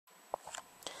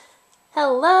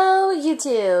Hello,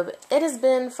 YouTube! It has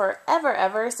been forever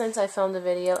ever since I filmed a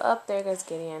video. Oh, there goes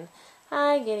Gideon.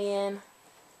 Hi, Gideon.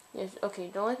 Okay,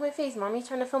 don't like my face. Mommy's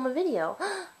trying to film a video.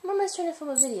 Mama's trying to film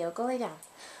a video. Go lay down.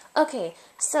 Okay,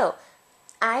 so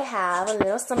I have a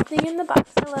little something in the box.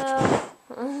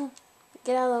 Hello.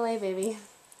 Get out of the way, baby.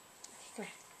 Come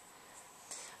here.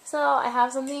 So I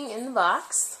have something in the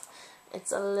box.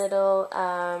 It's a little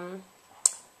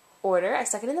order. I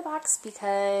stuck it in the box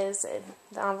because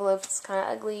the envelope's kind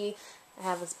of ugly. I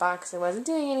have this box I wasn't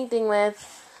doing anything with.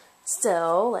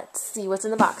 So, let's see what's in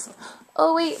the box.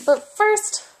 Oh wait, but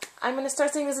first, I'm going to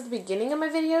start saying this at the beginning of my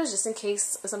videos, just in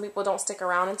case some people don't stick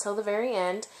around until the very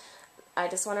end. I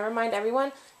just want to remind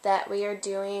everyone that we are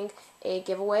doing a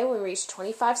giveaway when we reach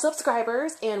 25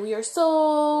 subscribers, and we are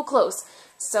so close.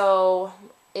 So,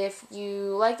 if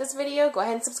you like this video, go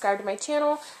ahead and subscribe to my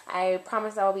channel. I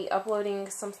promise I will be uploading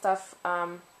some stuff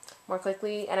more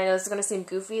quickly. And I know this is going to seem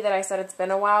goofy that I said it's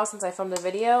been a while since I filmed a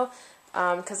video,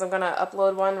 because I'm going to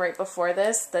upload one right before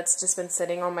this that's just been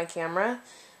sitting on my camera.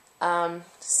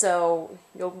 So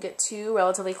you'll get two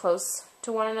relatively close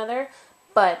to one another.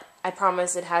 But I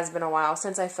promise it has been a while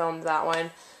since I filmed that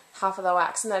one. Half of the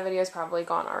wax in that video is probably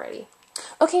gone already.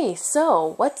 Okay,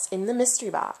 so what's in the mystery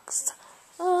box?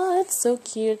 Oh, it's so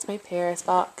cute. It's my Paris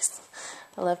box.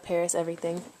 I love Paris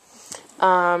everything.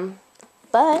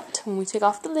 But when we take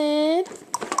off the lid,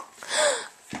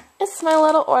 it's my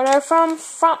little order from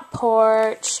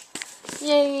Porch.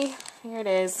 Yay. Here it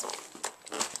is.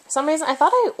 For some reason, I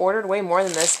thought I ordered way more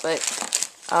than this, but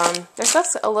their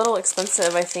stuff's a little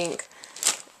expensive, I think.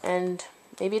 And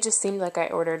maybe it just seemed like I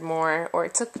ordered more, or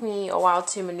it took me a while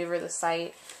to maneuver the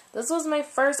site. This was my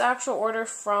first actual order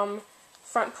from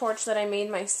Front Porch that I made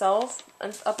myself.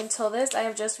 And up until this, I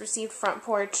have just received Front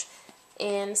Porch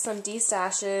and some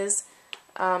D-stashes.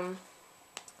 And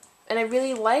I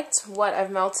really liked what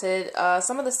I've melted.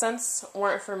 Some of the scents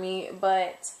weren't for me,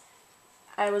 but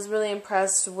I was really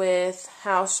impressed with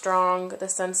how strong the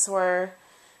scents were,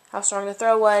 how strong the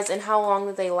throw was, and how long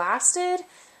that they lasted.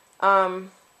 And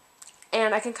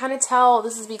I can kind of tell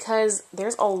this is because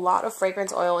there's a lot of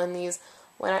fragrance oil in these.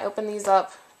 When I open these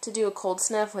up to do a cold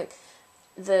sniff, like,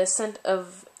 the scent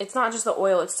of, it's not just the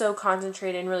oil, it's so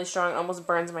concentrated and really strong, it almost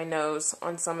burns my nose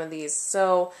on some of these.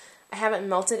 So I haven't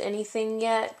melted anything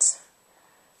yet,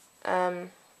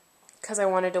 because I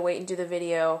wanted to wait and do the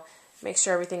video, make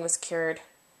sure everything was cured.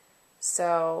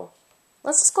 So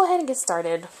let's just go ahead and get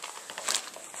started,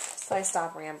 so I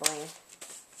stop rambling.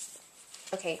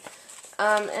 Okay,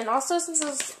 and also since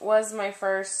this was my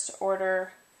first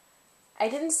order, I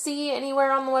didn't see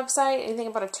anywhere on the website anything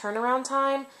about a turnaround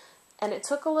time. And it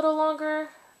took a little longer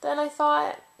than I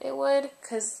thought it would,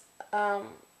 because I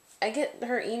get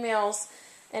her emails,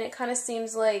 and it kind of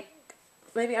seems like,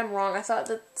 maybe I'm wrong, I thought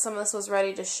that some of this was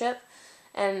ready to ship,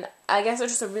 and I guess they're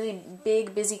just a really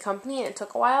big, busy company, and it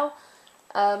took a while.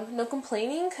 No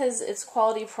complaining, because it's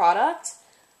quality product,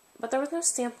 but there was no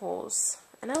samples,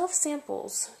 and I love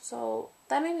samples, so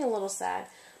that made me a little sad.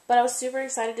 But I was super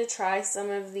excited to try some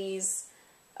of these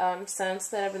scents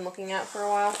that I've been looking at for a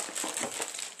while.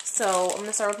 So I'm going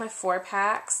to start with my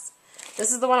 4-packs.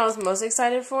 This is the one I was most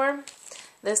excited for.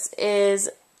 This is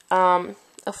a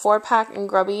 4-pack in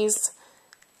Grubbies.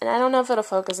 And I don't know if it'll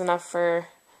focus enough for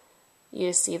you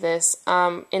to see this.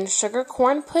 In sugar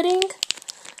corn pudding.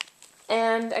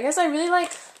 And I guess I really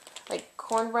like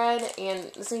cornbread. And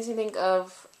this makes me think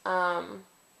of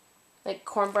like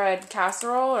cornbread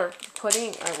casserole or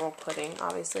pudding. Well, pudding,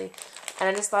 obviously. And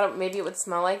I just thought maybe it would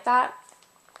smell like that.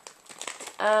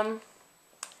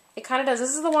 It kind of does.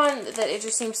 This is the one that it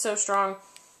just seems so strong.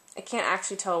 I can't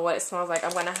actually tell what it smells like.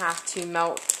 I'm going to have to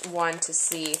melt one to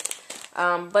see.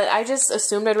 But I just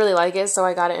assumed I'd really like it, so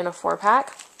I got it in a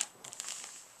 4-pack.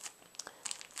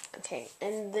 Okay,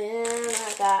 and then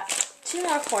I got 2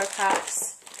 more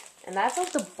 4-packs. And that's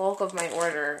like the bulk of my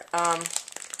order.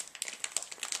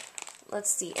 Let's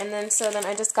see. And then, so then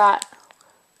I just got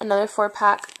another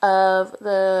 4-pack of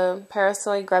the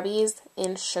Parasol Grubbies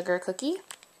in Sugar Cookie.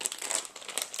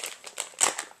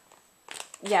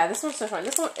 Yeah, this one's so fun.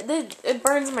 This one, it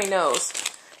burns my nose.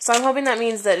 So I'm hoping that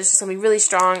means that it's just going to be really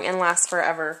strong and last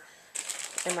forever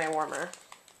in my warmer.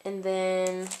 And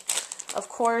then, of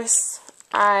course,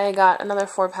 I got another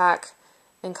 4-pack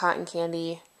in Cotton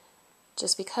Candy.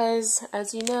 Just because,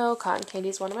 as you know, cotton candy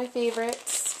is one of my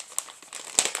favorites.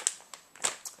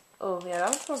 Oh, yeah, that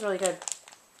one smells really good.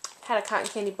 I had a cotton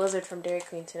candy blizzard from Dairy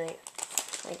Queen tonight.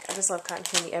 Like, I just love cotton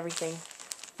candy, everything.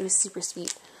 It was super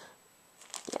sweet.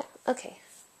 Yeah, okay.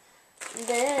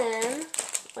 Then,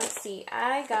 let's see,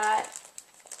 I got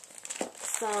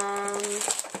some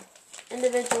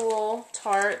individual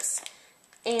tarts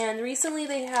And recently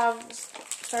they have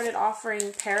started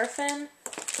offering paraffin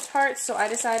tarts, so I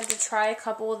decided to try a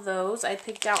couple of those. I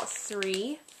picked out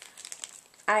 3.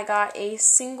 I got a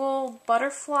single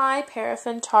butterfly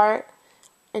paraffin tart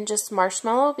and just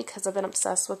marshmallow because I've been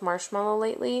obsessed with marshmallow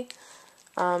lately.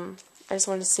 I just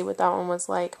wanted to see what that one was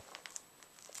like.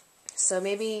 So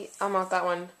maybe I'll melt that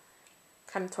one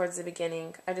kind of towards the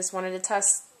beginning. I just wanted to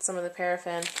test some of the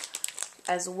paraffin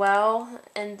as well.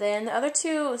 And then the other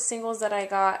 2 singles that I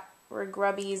got were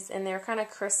Grubbies, and they're kind of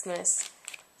Christmas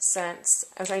scents,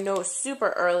 which I know is super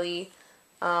early.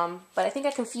 But I think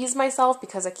I confused myself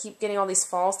because I keep getting all these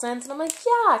fall scents, and I'm like,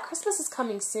 yeah, Christmas is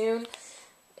coming soon.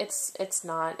 It's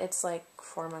not. It's like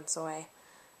 4 months away.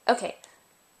 Okay.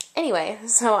 Anyway,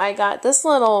 so I got this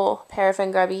little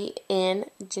paraffin grubby in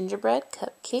gingerbread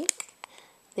cupcake.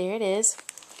 There it is.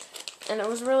 And it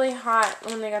was really hot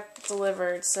when they got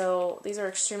delivered, so these are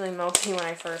extremely melty when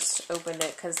I first opened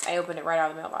it, because I opened it right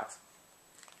out of the mailbox.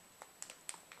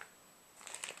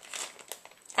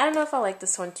 I don't know if I like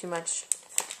this one too much.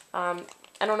 I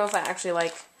don't know if I actually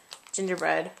like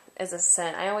gingerbread as a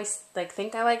scent. I always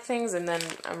think I like things, and then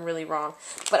I'm really wrong.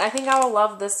 But I think I will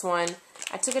love this one.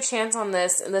 I took a chance on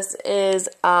this, and this is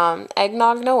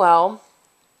Eggnog Noel.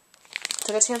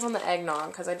 Took a chance on the eggnog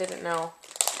because I didn't know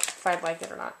if I'd like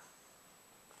it or not.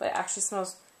 But it actually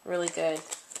smells really good.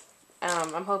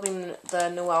 I'm hoping the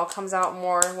Noel comes out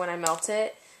more when I melt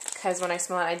it, because when I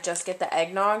smell it, I just get the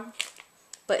eggnog.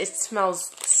 But it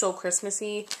smells so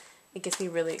Christmassy. It gets me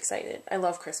really excited. I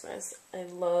love Christmas. I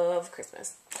love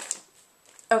Christmas.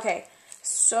 Okay,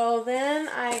 so then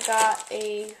I got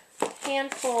a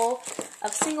handful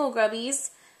of single grubbies.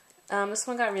 This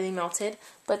one got really melted,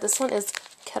 but this one is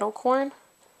kettle corn.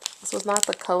 This was not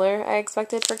the color I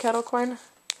expected for kettle corn.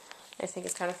 I think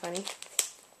it's kind of funny.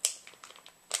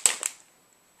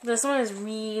 This one is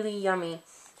really yummy.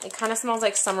 It kind of smells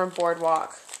like Summer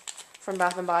Boardwalk from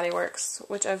Bath & Body Works,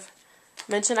 which I've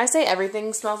mentioned. I say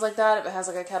everything smells like that if it has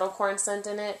like a kettle corn scent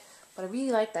in it, but I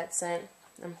really like that scent.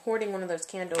 I'm hoarding one of those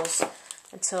candles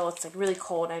until it's like really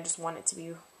cold and I just want it to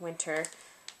be winter.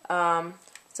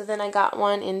 So then I got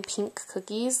one in pink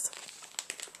cookies.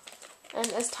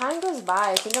 And as time goes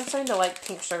by, I think I'm starting to like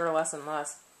pink sugar less and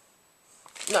less.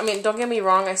 I mean, don't get me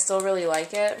wrong, I still really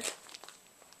like it.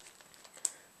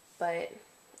 But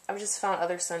I've just found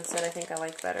other scents that I think I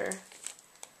like better.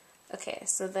 Okay,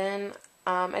 so then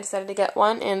I decided to get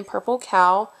one in Purple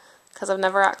Cow because I've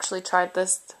never actually tried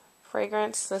this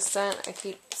fragrance, this scent. I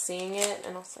keep seeing it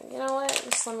and I was like, you know what,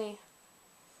 just let me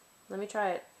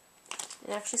try it.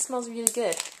 It actually smells really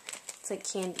good. It's like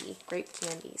candy, grape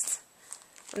candies.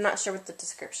 I'm not sure what the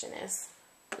description is.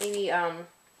 Maybe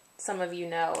some of you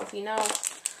know. If you know,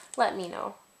 let me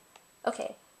know.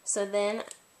 Okay, so then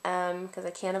because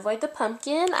I can't avoid the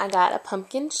pumpkin, I got a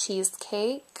pumpkin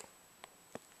cheesecake.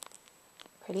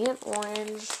 Pretty and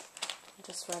orange.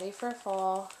 Just ready for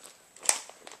fall.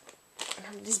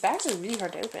 These bags are really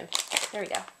hard to open. There we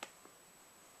go.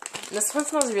 This one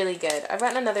smells really good. I've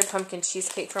gotten another pumpkin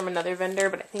cheesecake from another vendor,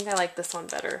 but I think I like this one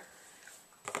better.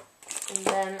 And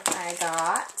then I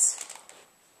got...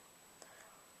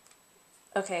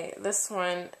 Okay, this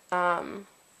one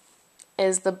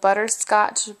is the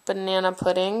butterscotch banana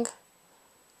pudding.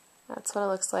 That's what it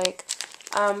looks like.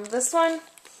 This one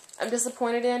I'm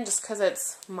disappointed in just because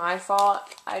it's my fault.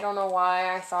 I don't know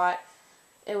why I thought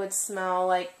it would smell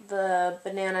like the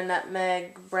banana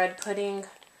nutmeg bread pudding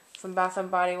from Bath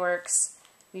 & Body Works.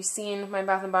 If you've seen my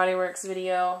Bath & Body Works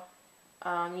video,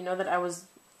 you know that I was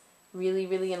really,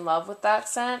 really in love with that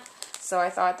scent. So I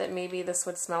thought that maybe this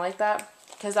would smell like that.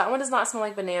 Because that one does not smell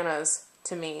like bananas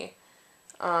to me.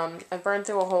 I've burned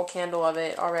through a whole candle of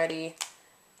it already.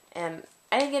 And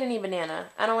I didn't get any banana.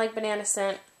 I don't like banana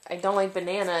scent. I don't like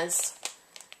bananas.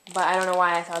 But I don't know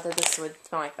why I thought that this would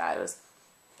smell like that. It was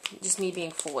just me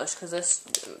being foolish. Because this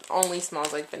only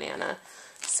smells like banana.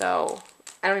 So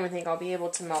I don't even think I'll be able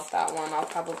to melt that one. I'll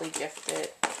probably gift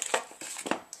it.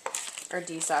 Or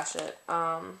desash it.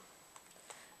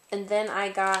 And then I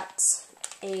got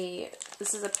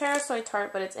this is a parasol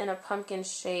tart, but it's in a pumpkin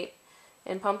shape,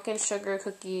 and pumpkin sugar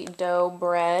cookie dough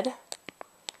bread.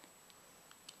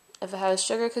 If it has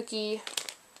sugar cookie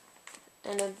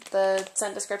in the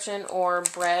scent description or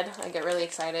bread, I get really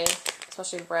excited,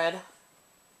 especially bread.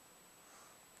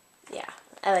 Yeah,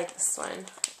 I like this one.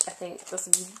 I think this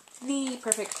is the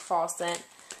perfect fall scent.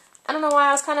 I don't know why,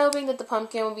 I was kind of hoping that the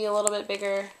pumpkin would be a little bit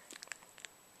bigger,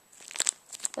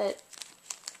 but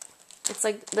it's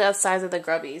like the size of the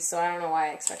grubbies, so I don't know why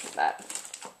I expected that.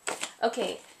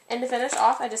 Okay, and to finish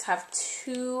off, I just have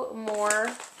 2 more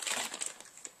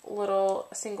little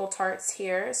single tarts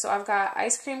here. So I've got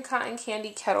ice cream cotton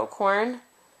candy kettle corn.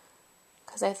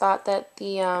 because I thought that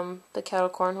the kettle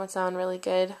corn would sound really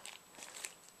good.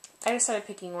 I just started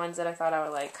picking ones that I thought I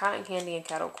would like. Cotton candy and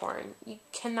kettle corn. You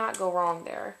cannot go wrong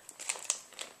there.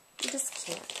 You just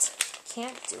can't.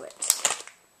 Can't do it.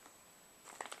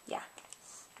 Yeah.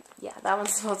 Yeah, that one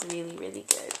smells really, really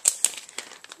good.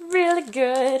 Really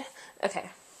good.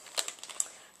 Okay.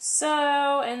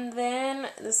 So, and then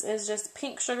this is just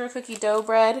pink sugar cookie dough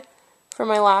bread for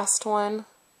my last one.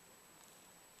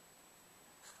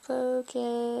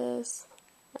 Focus.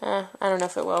 I don't know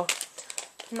if it will.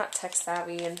 I'm not tech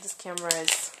savvy, and this camera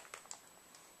is,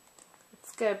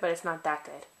 it's good, but it's not that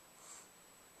good.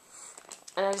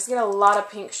 And I just get a lot of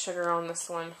pink sugar on this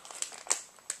one,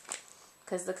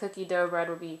 because the cookie dough bread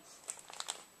would be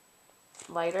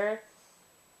lighter.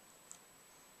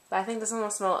 But I think this one will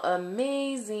smell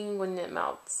amazing when it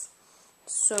melts.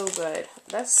 So good.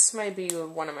 This might be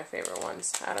one of my favorite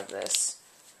ones out of this.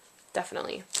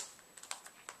 Definitely.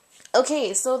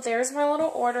 Okay, so there's my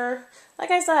little order.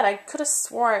 Like I said, I could have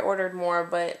swore I ordered more,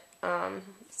 but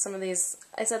some of these,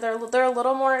 I said they're a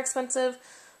little more expensive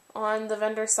on the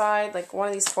vendor side. Like one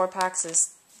of these 4-packs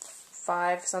is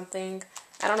 $5 something.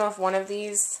 I don't know if one of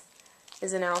these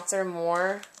is an ounce or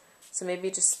more, so maybe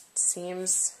it just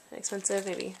seems expensive.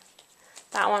 Maybe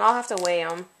that one. I'll have to weigh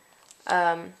them.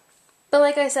 But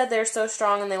like I said, they're so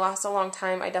strong and they last a long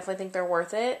time. I definitely think they're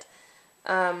worth it.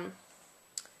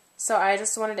 So I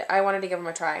wanted to give them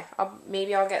a try.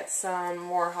 Maybe I'll get some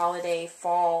more holiday,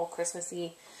 fall,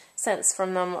 Christmassy scents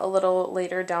from them a little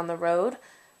later down the road.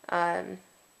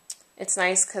 It's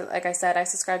nice because, like I said, I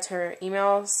subscribe to her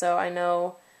email, so I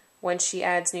know when she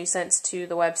adds new scents to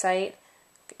the website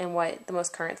and what the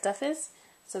most current stuff is.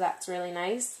 So that's really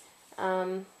nice.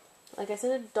 Like I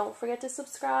said, don't forget to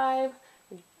subscribe.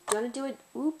 We're gonna do it.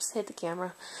 Oops, hit the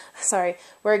camera. Sorry.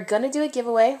 We're gonna do a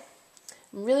giveaway.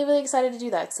 I'm really, really excited to do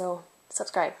that, so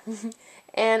subscribe.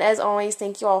 And as always,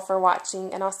 thank you all for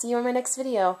watching, and I'll see you in my next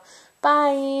video.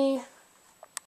 Bye!